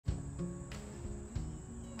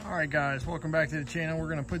All right guys, welcome back to the channel. We're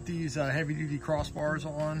gonna put these heavy duty crossbars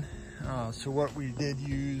on. So what we did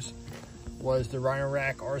use was the Rhino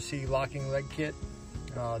Rack RC locking leg kit,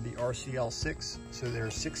 the RCL6. So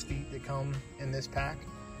there's 6 feet that come in this pack,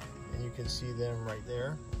 and you can see them right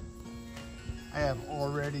there. I have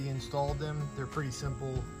already installed them. They're pretty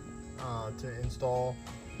simple to install.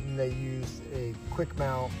 And they use a quick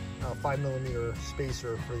mount 5mm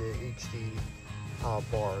spacer for the HD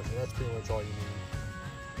bars, and that's pretty much all you need.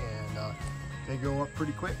 And they go up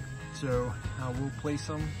pretty quick. So we'll place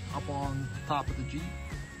them up on top of the Jeep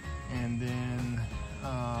and then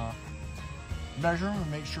measure them and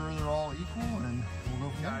make sure they're all equal, and we'll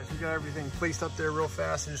go from there. Guys, we got everything placed up there real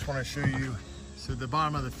fast. I just want to show you. So the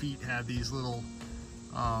bottom of the feet have these little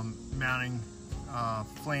mounting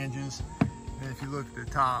flanges. And if you look at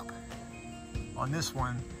the top on this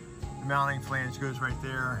one, the mounting flange goes right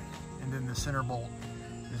there, and then the center bolt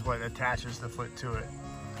is what attaches the foot to it.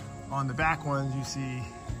 On the back ones, you see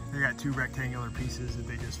they got 2 rectangular pieces that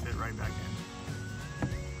they just fit right back in.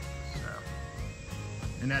 So,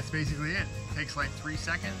 and that's basically it. It takes like 3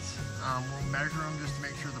 seconds. We'll measure them just to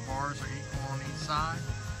make sure the bars are equal on each side,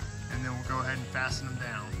 and then we'll go ahead and fasten them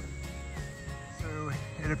down. So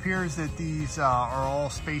it appears that these are all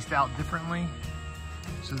spaced out differently.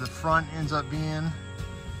 So the front ends up being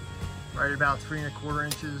right about 3 1/4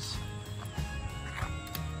 inches.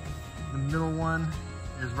 The middle one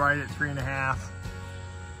is right at 3 1/2.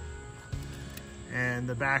 And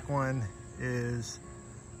the back one is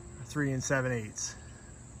 3 7/8.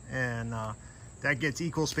 And that gets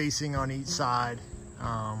equal spacing on each side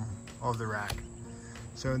of the rack.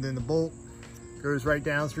 So then the bolt goes right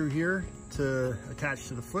down through here to attach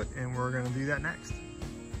to the foot, and we're going to do that next.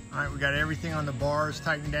 All right, we got everything on the bars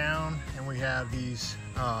tightened down, and we have these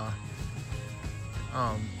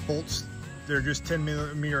bolts. They're just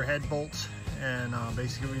 10mm head bolts, and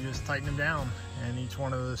basically we just tighten them down in each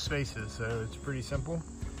one of the spaces. So it's pretty simple.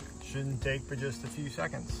 Shouldn't take but just a few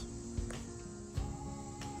seconds.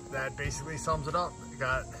 That basically sums it up. We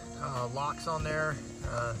got locks on there,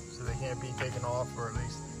 so they can't be taken off, or at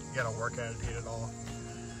least you got to work at it to get it off.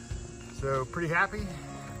 So pretty happy.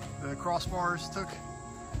 The crossbars took,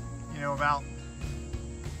 you know, about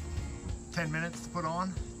 10 minutes to put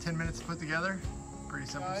on, 10 minutes to put together. Pretty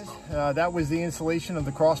simple stuff. That was the installation of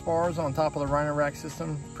the crossbars on top of the Rhino Rack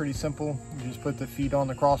system. Pretty simple. You just put the feet on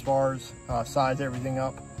the crossbars, size everything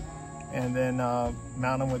up, and then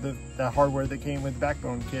mount them with the hardware that came with the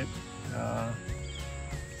backbone kit.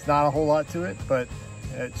 It's not a whole lot to it, but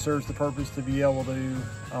it serves the purpose to be able to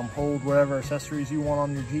hold whatever accessories you want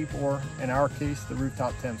on your Jeep, or in our case, the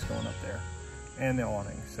rooftop tents going up there and the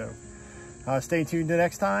awning. So stay tuned to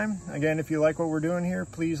next time. Again, if you like what we're doing here,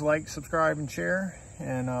 please like, subscribe, and share,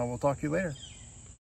 and we'll talk to you later.